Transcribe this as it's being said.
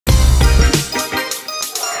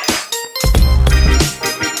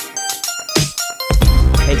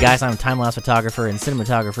guys, I'm time-lapse photographer and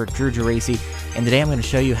cinematographer Geraci, and today I'm going to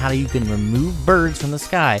show you how you can remove birds from the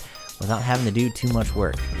sky without having to do too much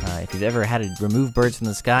work. If you've ever had to remove birds from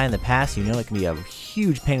the sky in the past, you know it can be a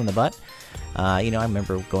huge pain in the butt. I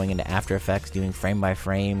remember going into After Effects, doing frame by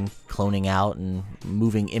frame, cloning out and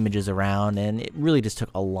moving images around, and it really just took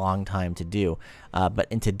a long time to do. But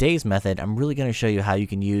in today's method, I'm really going to show you how you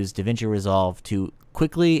can use Davinci Resolve to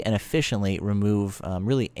quickly and efficiently remove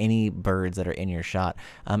really any birds that are in your shot.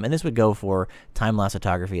 And this would go for time-lapse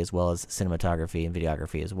photography as well as cinematography and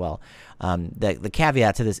videography as well. The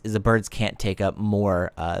caveat to this is the birds can't take up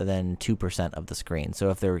more than 2% of the screen. So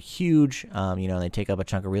if they're huge, and they take up a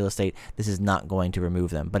chunk of real estate, this is not going to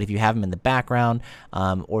remove them. But if you have them in the background,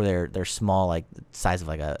 or they're small, like the size of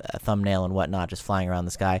like a thumbnail and whatnot, just flying around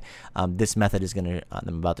the sky, this method is going to,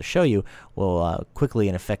 I'm about to show you, will quickly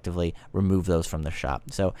and effectively remove those from the shot.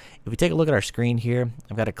 So if we take a look at our screen here,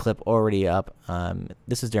 I've got a clip already up.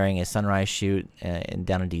 This is during a sunrise shoot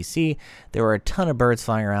down in DC. There were a ton of birds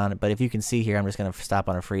flying around, but if you can see here, I'm just going to stop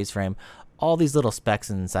on a freeze frame. All these little specks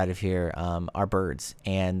inside of here are birds,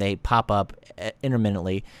 and they pop up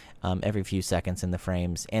intermittently every few seconds in the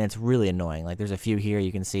frames, and it's really annoying. Like there's a few here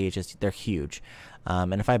you can see, it's just, they're huge.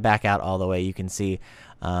 And if I back out all the way, you can see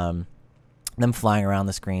them flying around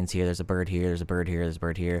the screens here. There's a bird here, there's a bird here, there's a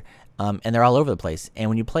bird here, and they're all over the place. And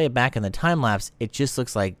when you play it back in the time lapse, it just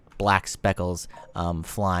looks like black speckles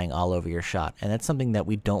flying all over your shot, and that's something that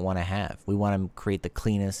we don't want to have. We want to create the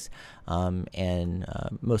cleanest and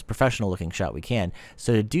most professional looking shot we can.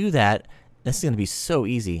 So to do that, this is going to be so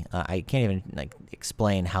easy. I can't even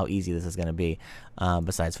explain how easy this is going to be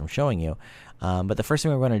besides from showing you. But the first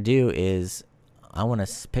thing we're going to do is I want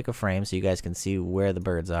to pick a frame so you guys can see where the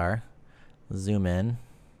birds are. Zoom in.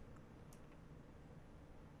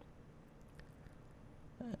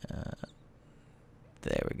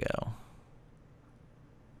 There we go.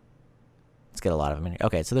 Let's get a lot of them in here.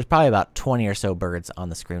 Okay, so there's probably about 20 or so birds on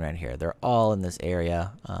the screen right here. They're all in this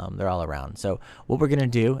area. They're all around. So what we're going to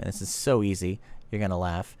do, and this is so easy, you're going to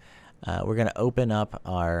laugh. We're going to open up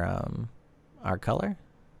our color.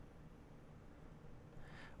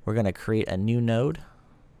 We're going to create a new node.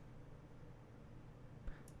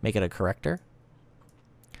 Make it a corrector.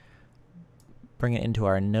 Bring it into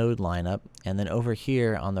our node lineup, and then over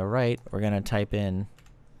here on the right, we're going to type in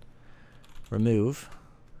remove.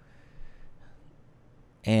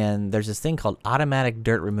 And there's this thing called automatic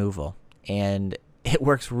dirt removal, and it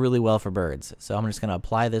works really well for birds. So I'm just going to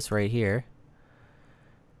apply this right here.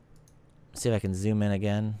 See if I can zoom in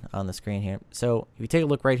again on the screen here. So if you take a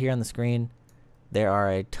look right here on the screen, there are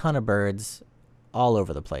a ton of birds all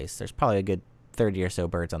over the place. There's probably a good 30 or so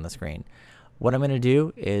birds on the screen. What I'm going to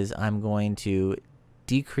do is I'm going to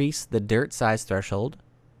decrease the dirt size threshold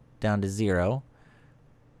down to 0.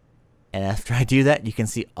 And after I do that, you can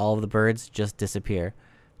see all of the birds just disappear.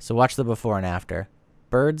 So watch the before and after.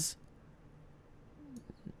 Birds,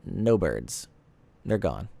 no birds. They're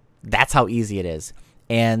gone. That's how easy it is.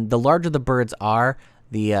 And the larger the birds are,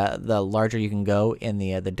 the larger you can go in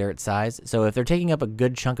the dirt size. So if they're taking up a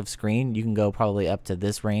good chunk of screen, you can go probably up to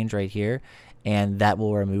this range right here, and that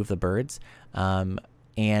will remove the birds.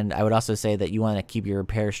 And I would also say that you want to keep your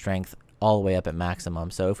repair strength all the way up at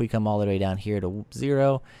maximum. So if we come all the way down here to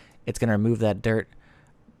 0, it's going to remove that dirt.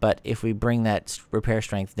 But if we bring that repair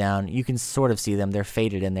strength down, you can sort of see them. They're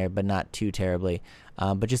faded in there, but not too terribly.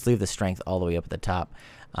 But just leave the strength all the way up at the top.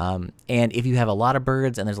 And if you have a lot of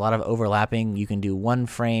birds and there's a lot of overlapping, you can do 1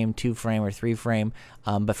 frame, 2 frame, or 3 frame.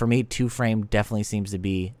 But for me, 2 frame definitely seems to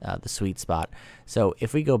be the sweet spot. So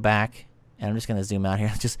if we go back, and I'm just going to zoom out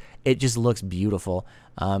here, it just looks beautiful.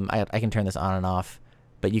 I can turn this on and off,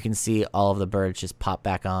 but you can see all of the birds just pop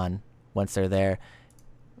back on once they're there.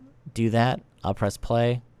 Do that. I'll press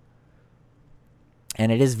play. And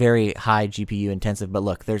it is very high GPU intensive, but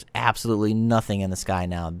look, there's absolutely nothing in the sky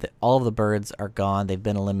now. All of the birds are gone. They've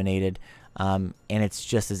been eliminated, and it's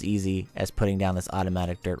just as easy as putting down this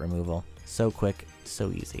automatic dirt removal. So quick, so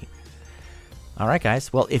easy. All right,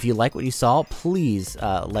 guys. Well, if you like what you saw, please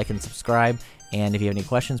like and subscribe. And if you have any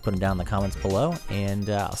questions, put them down in the comments below. And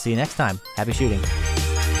I'll see you next time. Happy shooting.